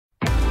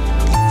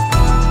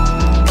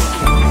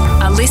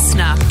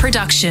listener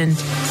production.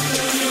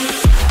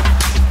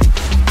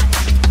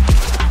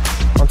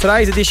 On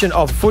today's edition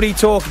of Footy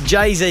Talk,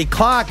 Jay-Z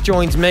Clark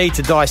joins me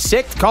to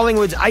dissect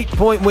Collingwood's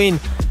 8-point win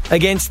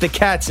against the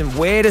Cats, and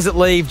where does it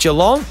leave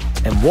Geelong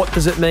and what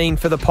does it mean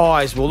for the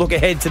Pies? We'll look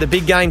ahead to the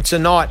big game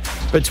tonight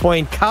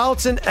between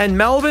Carlton and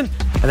Melbourne,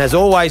 and as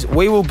always,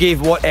 we will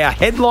give what our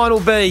headline will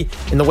be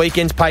in the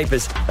weekend's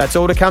papers. That's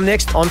all to come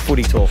next on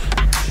Footy Talk.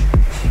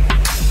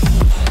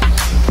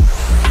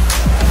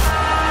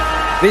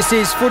 This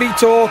is Footy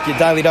Talk, your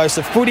daily dose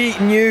of footy,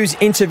 news,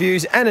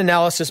 interviews and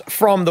analysis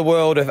from the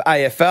world of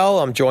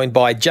AFL. I'm joined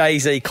by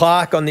Jay-Z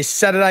Clark on this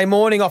Saturday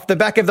morning off the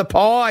back of the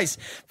Pies,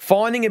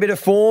 finding a bit of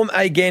form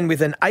again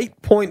with an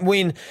 8-point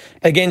win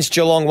against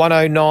Geelong,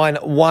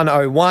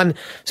 109-101.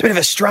 It's a bit of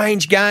a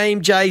strange game,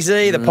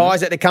 Jay-Z. The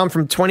Pies had to come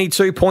from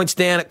 22 points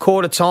down at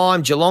quarter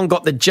time. Geelong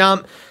got the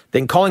jump.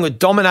 Then Collingwood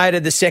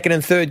dominated the second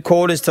and third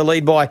quarters to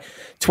lead by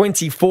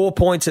 24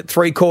 points at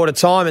three-quarter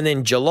time. And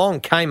then Geelong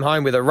came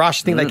home with a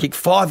rush. I think they kicked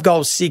 5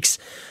 goals, 6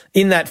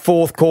 in that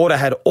fourth quarter,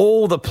 had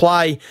all the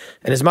play.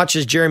 And as much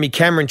as Jeremy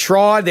Cameron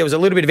tried, there was a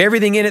little bit of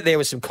everything in it. There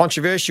was some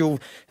controversial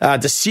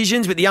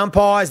decisions with the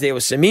umpires. There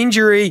was some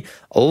injury,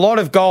 a lot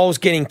of goals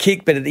getting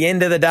kicked. But at the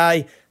end of the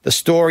day, the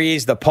story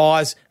is the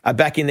Pies are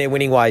back in their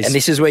winning ways. And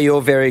this is where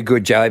you're very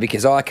good, Joe,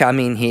 because I come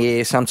in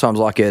here sometimes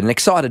like an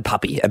excited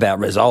puppy about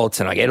results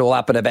and I get all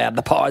up and about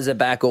the Pies are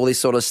back, all this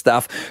sort of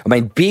stuff. I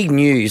mean, big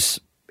news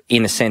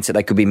in the sense that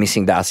they could be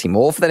missing Darcy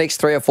Moore for the next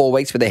 3 or 4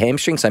 weeks with their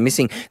hamstring. So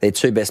missing their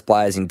two best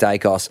players in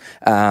Dacos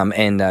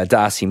and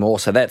Darcy Moore.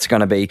 So that's going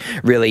to be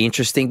really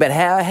interesting. But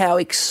how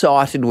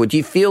excited would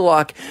you feel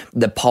like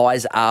the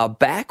Pies are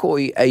back,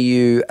 or are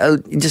you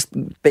just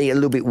be a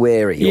little bit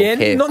wary?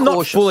 Yeah,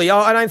 not fully.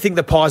 I don't think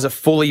the Pies are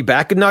fully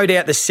back. No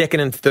doubt the second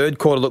and third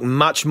quarter look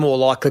much more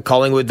like the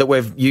Collingwood that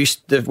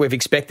we've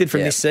expected from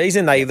this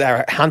season. They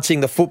were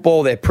hunting the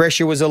football. Their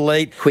pressure was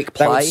elite. Quick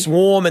play. They would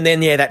swarm, and then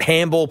that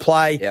handball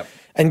play. Yep.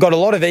 And got a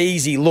lot of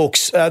easy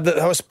looks.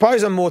 I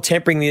suppose I'm more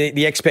tempering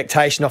the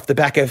expectation off the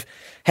back of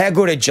how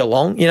good are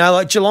Geelong. You know,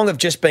 like Geelong have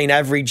just been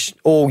average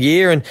all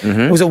year, and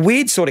it was a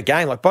weird sort of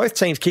game. Like both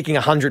teams kicking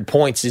 100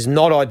 points is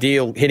not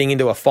ideal heading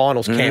into a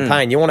finals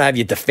campaign. You want to have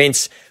your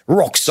defence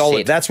rock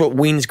solid. That's what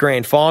wins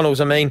grand finals.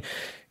 I mean,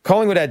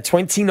 Collingwood had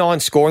 29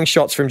 scoring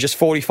shots from just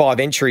 45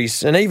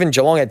 entries, and even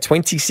Geelong had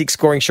 26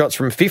 scoring shots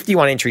from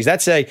 51 entries.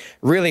 That's a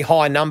really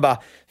high number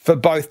for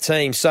both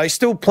teams. So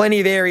still plenty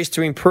of areas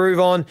to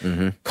improve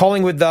on.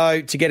 Collingwood, though,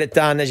 to get it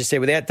done, as you said,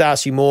 without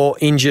Darcy Moore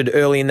injured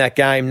early in that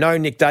game, no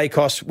Nick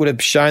Dacos would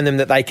have shown them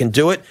that they can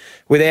do it.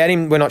 Without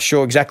him, we're not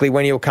sure exactly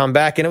when he'll come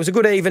back. And it was a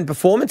good even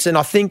performance, and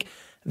I think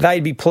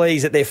they'd be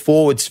pleased that their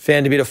forwards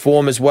found a bit of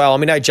form as well. I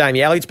mean, I know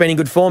Jamie Elliott's been in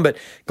good form, but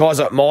guys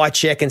like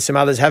Mycheck and some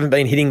others haven't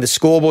been hitting the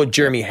scoreboard.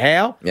 Jeremy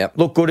Howe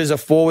looked good as a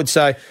forward.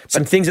 So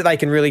some things that they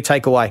can really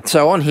take away.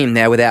 So on him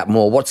now without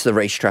Moore, what's the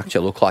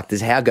restructure look like?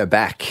 Does Howe go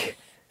back?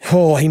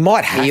 Oh, he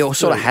might have to. He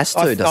sort of has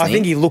to, doesn't he? I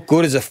think he looked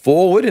good as a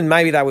forward, and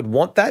maybe they would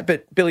want that.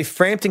 But Billy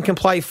Frampton can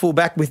play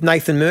fullback with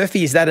Nathan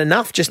Murphy. Is that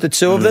enough? Just the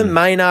two of them?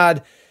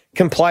 Maynard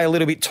can play a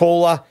little bit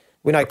taller.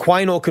 We know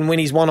Quaynor can win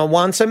his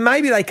one-on-one. So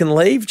maybe they can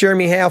leave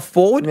Jeremy Howe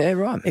forward. Yeah,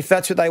 right. If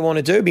that's what they want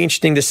to do. It'd be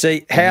interesting to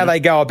see how they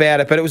go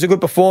about it. But it was a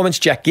good performance.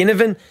 Jack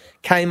Ginnivan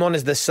came on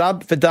as the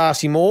sub for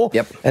Darcy Moore.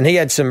 And he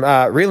had some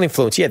real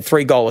influence. He had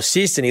 3 goal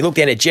assists, and he looked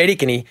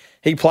energetic, and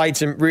he played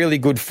some really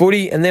good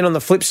footy. And then on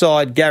the flip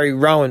side, Gary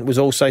Rowan was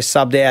also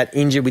subbed out,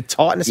 injured with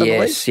tightness, I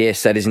believe.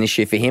 Yes, that is an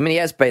issue for him. And he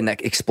has been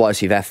that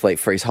explosive athlete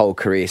for his whole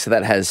career. So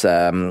that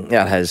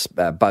has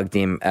bugged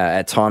him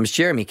at times.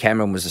 Jeremy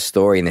Cameron was a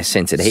story in the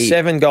sense that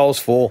 7 goals,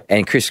 4.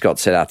 And Chris Scott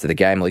said after the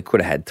game, well, he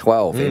could have had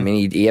 12. I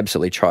mean, he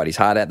absolutely tried his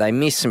heart out. They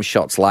missed some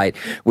shots late,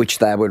 which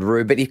they would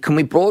rue. But can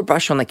we broad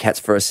brush on the Cats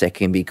for a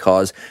second? Because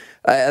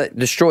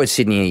destroyed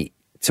Sydney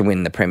to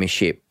win the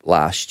premiership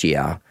last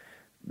year.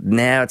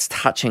 Now it's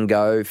touch and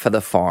go for the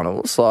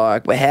finals.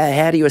 Like,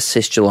 how do you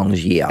assess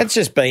Geelong's year?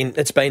 It's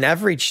been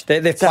average.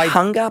 They've played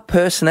hunger,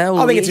 personnel.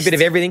 I think it's a bit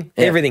of everything.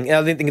 Yeah. Everything.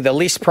 I think the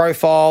list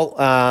profile,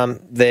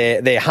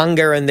 their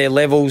hunger and their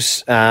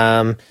levels,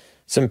 some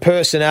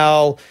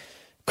personnel,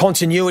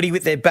 continuity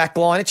with their back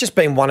line. It's just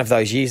been one of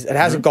those years. It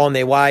hasn't gone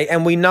their way.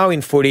 And we know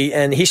in footy,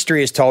 and history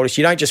has told us,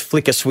 you don't just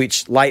flick a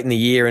switch late in the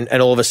year and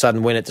all of a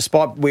sudden win it.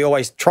 Despite we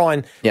always try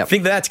and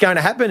think that that's going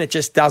to happen, it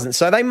just doesn't.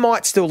 So they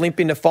might still limp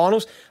into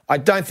finals. I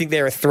don't think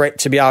they're a threat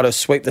to be able to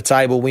sweep the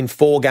table, win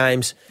 4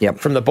 games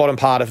from the bottom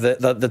part of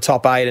the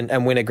top 8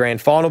 and win a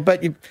grand final.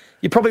 But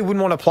you probably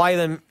wouldn't want to play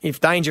them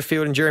if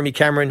Dangerfield and Jeremy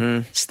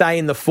Cameron stay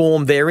in the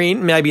form they're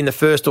in, maybe in the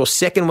first or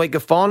second week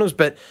of finals.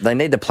 But they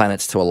need the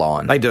planets to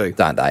align. They do,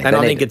 don't they? And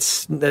I think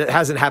it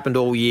hasn't happened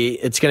all year.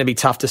 It's going to be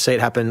tough to see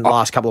it happen the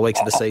last couple of weeks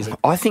of the season.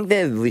 I think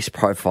their list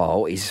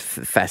profile is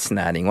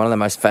fascinating. One of the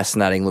most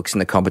fascinating looks in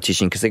the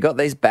competition because they've got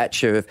these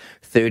batch of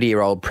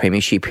 30-year-old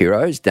premiership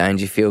heroes,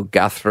 Dangerfield,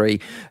 Guthrie.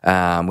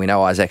 We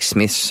know Isaac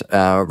Smith's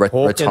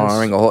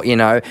retiring,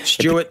 or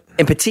Stewart.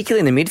 And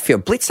particularly in the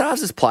midfield,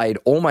 Blitzarves has played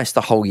almost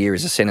the whole year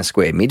as a centre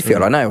square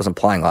midfield. I know he wasn't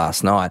playing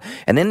last night.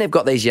 And then they've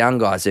got these young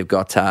guys. They've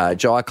got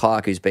Jai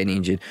Clark, who's been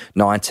injured,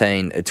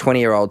 19, a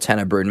 20-year-old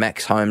Tanner Bruin,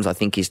 Max Holmes, I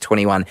think, is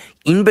 21.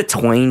 In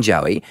between,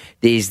 Joey,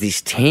 there's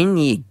this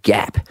 10-year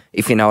gap,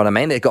 if you know what I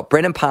mean. They've got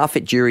Brendan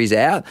Parfitt, jury's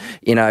out.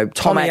 You know,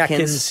 Tom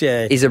Atkins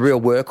is a real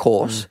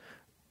workhorse.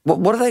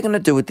 What are they going to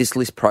do with this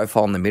list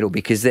profile in the middle?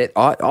 Because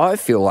I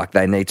feel like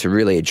they need to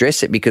really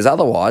address it, because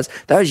otherwise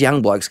those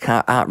young blokes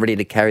aren't ready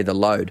to carry the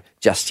load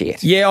just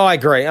yet. Yeah, I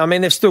agree. I mean,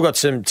 they've still got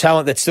some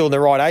talent that's still in the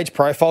right age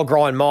profile.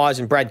 Brian Myers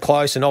and Brad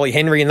Close and Ollie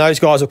Henry, and those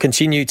guys will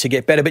continue to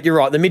get better. But you're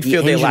right, the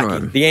midfield, they're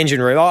lacking. The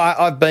engine room.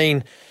 I've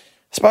been,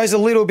 I suppose, a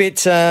little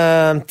bit,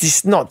 not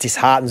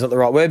disheartened's not the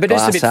right word, but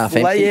just a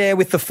bit,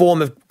 with the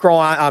form of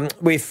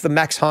with the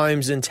Max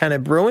Holmes and Tanner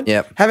Bruin.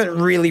 Yep. Haven't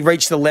really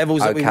reached the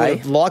levels that we would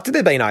have liked.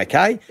 They've been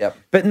okay,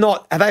 but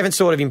they haven't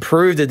sort of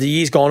improved as the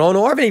years gone on,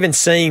 or I haven't even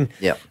seen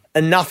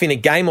enough in a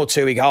game or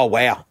two. We go, oh,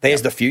 wow,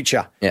 there's the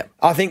future.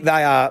 I think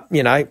they are,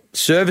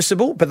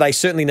 serviceable, but they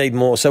certainly need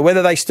more. So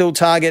whether they still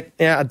target,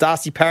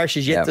 Darcy Parish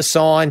is yet to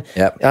sign.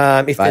 If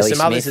Bailey there's some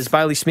Smith. Others, as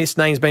Bailey Smith's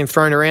name's been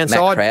thrown around.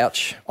 Matt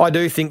Crouch. I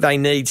do think they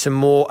need some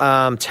more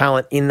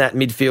talent in that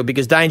midfield,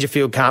 because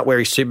Dangerfield can't wear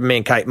his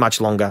Superman cape much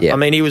longer. I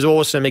mean, he was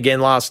awesome again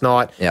last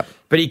night.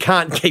 But he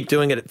can't keep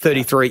doing it at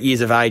 33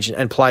 years of age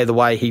and play the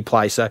way he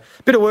plays. So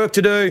a bit of work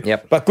to do,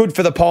 but good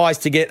for the Pies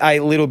to get a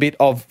little bit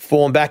of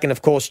form back. And,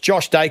 of course,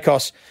 Josh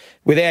Dacos,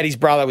 without his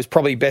brother, was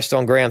probably best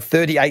on ground.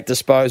 38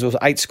 disposals,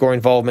 8 score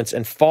involvements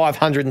and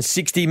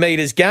 560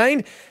 metres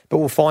gained. But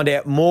we'll find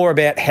out more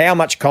about how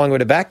much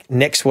Collingwood are back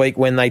next week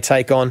when they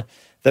take on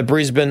the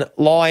Brisbane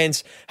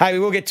Lions. Hey, we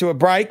will get to a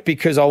break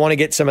because I want to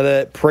get some of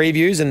the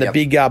previews and the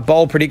big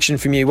bowl prediction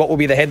from you. What will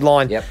be the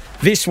headline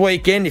this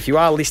weekend? If you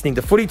are listening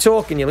to Footy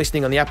Talk and you're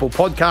listening on the Apple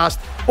Podcast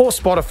or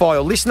Spotify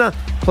or Listener,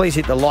 please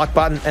hit the like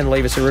button and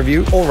leave us a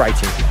review or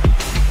rating.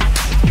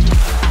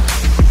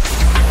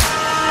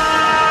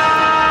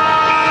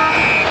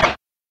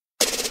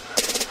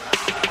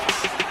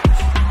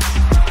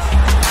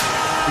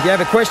 If you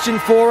have a question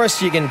for us,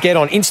 you can get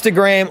on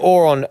Instagram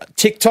or on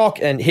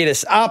TikTok and hit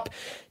us up.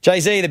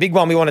 Jay-Z, the big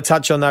one we want to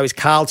touch on, though, is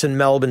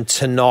Carlton-Melbourne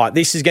tonight.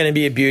 This is going to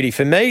be a beauty.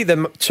 For me,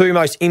 the two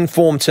most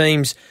informed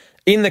teams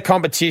in the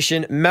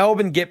competition.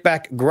 Melbourne get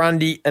back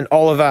Grundy and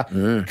Oliver.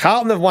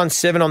 Carlton have won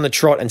 7 on the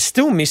trot and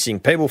still missing.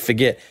 People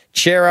forget.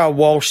 Chera,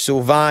 Walsh,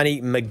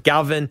 Silvani,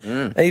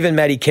 McGovern, even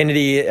Matty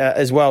Kennedy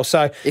as well.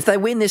 So if they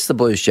win this, the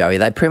Blues, Joey,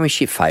 they're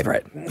premiership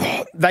favourite.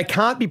 They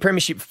can't be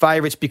premiership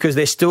favourites because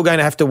they're still going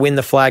to have to win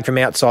the flag from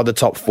outside the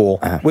top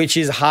 4, which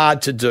is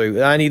hard to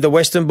do. Only the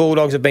Western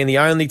Bulldogs have been the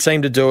only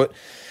team to do it.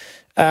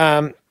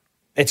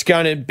 It's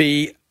going to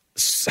be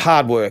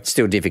hard work.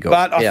 Still difficult.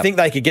 But I think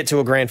they could get to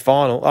a grand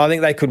final. I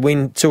think they could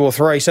win 2 or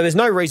 3. So there's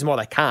no reason why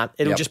they can't.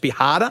 It'll just be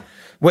harder.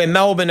 Where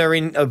Melbourne are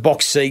in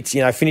box seats,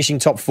 finishing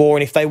top 4.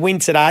 And if they win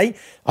today,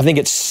 I think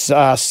it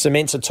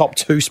cements a top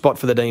 2 spot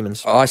for the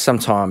Demons. I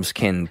sometimes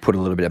can put a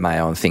little bit of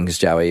mayo on things,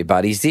 Joey,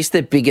 but is this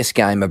the biggest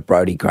game of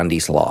Brodie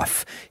Grundy's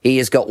life? He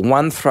has got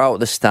one throw at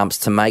the stumps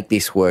to make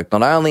this work,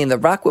 not only in the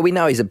ruck, where we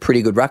know he's a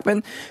pretty good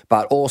ruckman,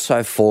 but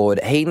also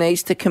forward. He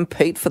needs to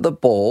compete for the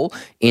ball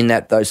in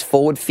those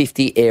forward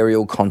 50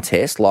 aerial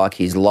contests, like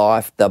his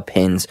life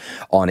depends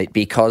on it,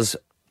 because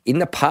in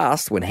the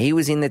past, when he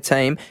was in the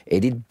team, he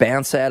did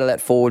bounce out of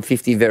that forward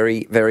 50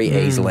 very, very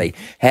easily.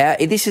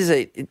 This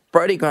is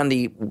Brodie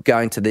Grundy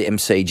going to the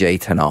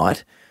MCG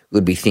tonight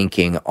would be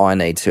thinking, I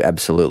need to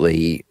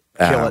absolutely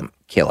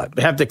kill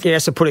it. He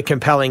has to put a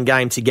compelling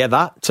game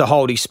together to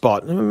hold his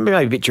spot.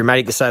 Maybe a bit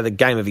dramatic to say the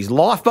game of his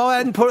life, but I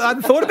hadn't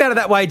thought about it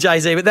that way,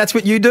 Jay-Z, but that's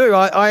what you do.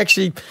 I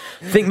actually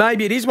think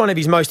maybe it is one of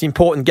his most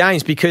important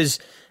games, because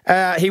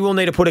he will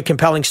need to put a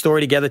compelling story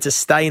together to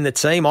stay in the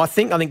team. I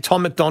think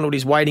Tom McDonald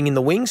is waiting in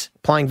the wings,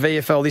 playing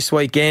VFL this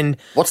weekend.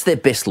 What's their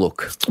best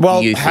look?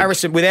 Well,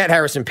 without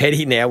Harrison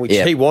Petty now, which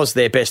he was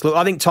their best look,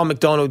 I think Tom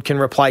McDonald can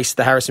replace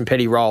the Harrison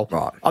Petty role.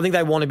 Right. I think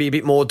they want to be a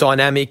bit more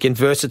dynamic and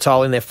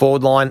versatile in their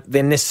forward line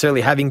than necessarily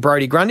having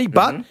Brodie Grundy,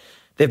 but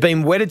they've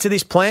been wedded to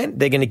this plan.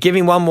 They're going to give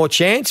him one more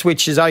chance,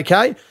 which is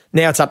okay.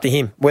 Now it's up to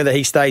him whether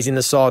he stays in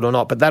the side or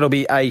not, but that'll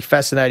be a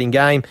fascinating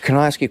game. Can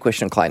I ask you a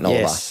question, Clayton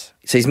Oliver? Yes.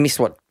 So he's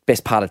missed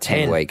best part of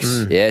 10 weeks.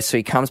 So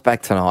he comes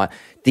back tonight.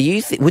 Do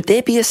you would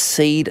there be a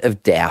seed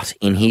of doubt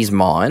in his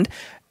mind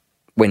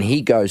when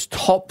he goes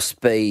top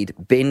speed,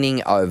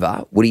 bending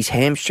over? Would his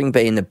hamstring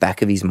be in the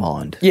back of his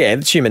mind? Yeah,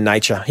 it's human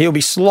nature. He'll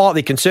be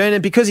slightly concerned,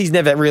 and because he's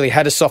never really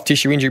had a soft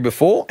tissue injury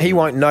before, he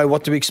won't know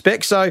what to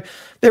expect. So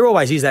there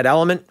always is that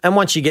element. And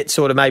once you get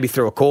sort of maybe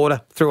through a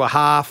quarter, through a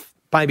half,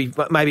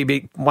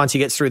 maybe once he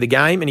gets through the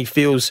game and he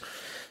feels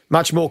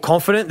much more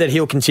confident, that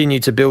he'll continue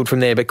to build from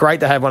there. But great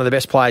to have one of the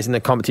best players in the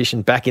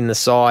competition back in the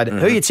side.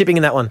 Who are you tipping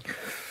in that one?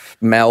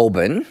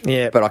 Melbourne,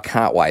 but I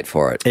can't wait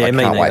for it. I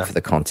can't wait for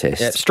the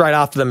contest. Yeah, straight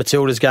after the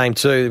Matildas game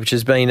too, which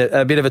has been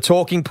a bit of a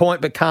talking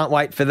point, but can't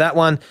wait for that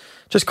one.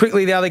 Just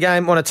quickly, the other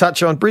game I want to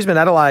touch on,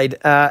 Brisbane-Adelaide,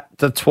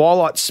 the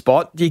twilight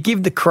spot. Do you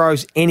give the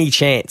Crows any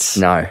chance?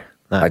 No,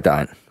 I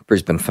don't.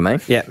 Brisbane for me.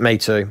 Yeah, me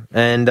too.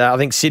 And I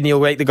think Sydney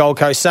will beat the Gold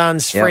Coast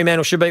Suns. Yep.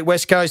 Fremantle should beat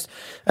West Coast.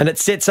 And it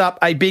sets up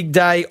a big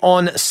day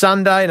on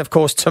Sunday. And, of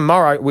course,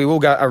 tomorrow we will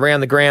go around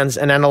the grounds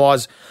and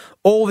analyse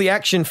all the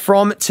action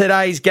from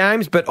today's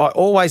games. But I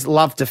always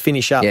love to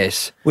finish up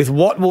with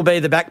what will be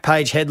the back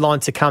page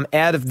headline to come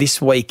out of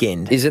this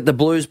weekend. Is it the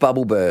Blues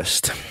bubble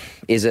burst?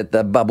 Is it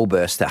the bubble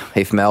burster?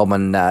 If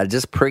Melbourne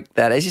just prick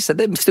that, as you said,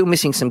 they're still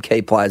missing some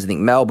key players. I think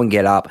Melbourne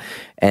get up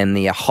and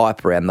the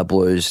hype around the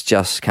Blues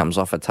just comes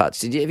off a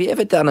touch. Have you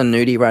ever done a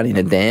nudie run in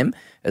a dam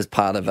as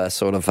part of a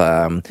sort of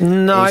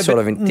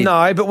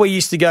No, but we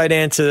used to go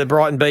down to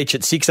Brighton Beach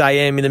at 6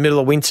 a.m. in the middle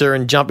of winter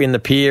and jump in the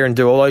pier and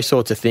do all those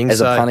sorts of things.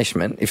 As a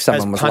punishment, if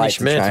someone was late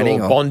to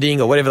training. Or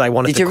bonding or whatever they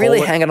wanted to call it. Did you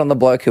really hang it on the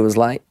bloke who was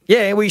late?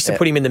 Yeah, we used to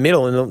put him in the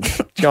middle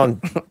and go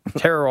and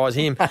terrorise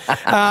him.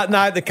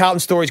 No, the Carlton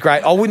story's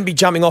great. I wouldn't be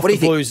jumping off the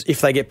Blues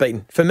if they get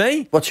beaten. For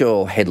me... What's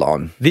your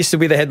headline? This will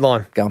be the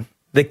headline. Go on.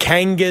 The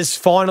Kangas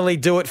finally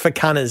do it for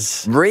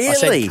Cunners. Really? I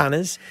said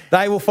Cunners.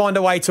 They will find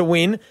a way to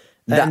win.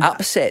 The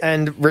upset.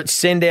 And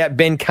send out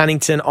Ben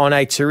Cunnington on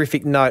a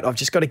terrific note. I've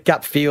just got a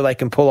gut feel they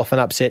can pull off an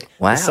upset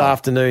this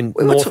afternoon,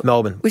 North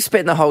Melbourne. We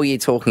spent the whole year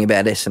talking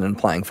about Essendon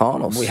playing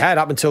finals. We had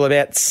up until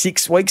about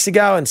 6 weeks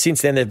ago, and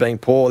since then they've been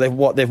poor.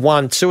 They've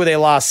won 2 of their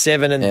last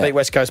 7 and beat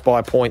West Coast by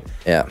a point.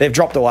 Yeah. They've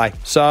dropped away.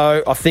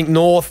 So I think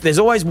North, there's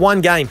always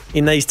one game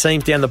in these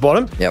teams down the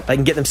bottom they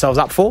can get themselves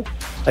up for.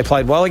 They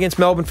played well against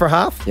Melbourne for a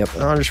half.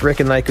 I just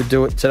reckon they could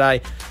do it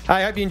today. Hey,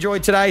 I hope you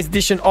enjoyed today's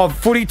edition of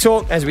Footy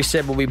Talk. As we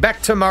said, we'll be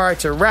back tomorrow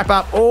to wrap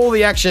up all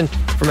the action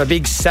from a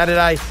big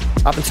Saturday.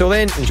 Up until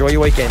then, enjoy your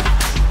weekend.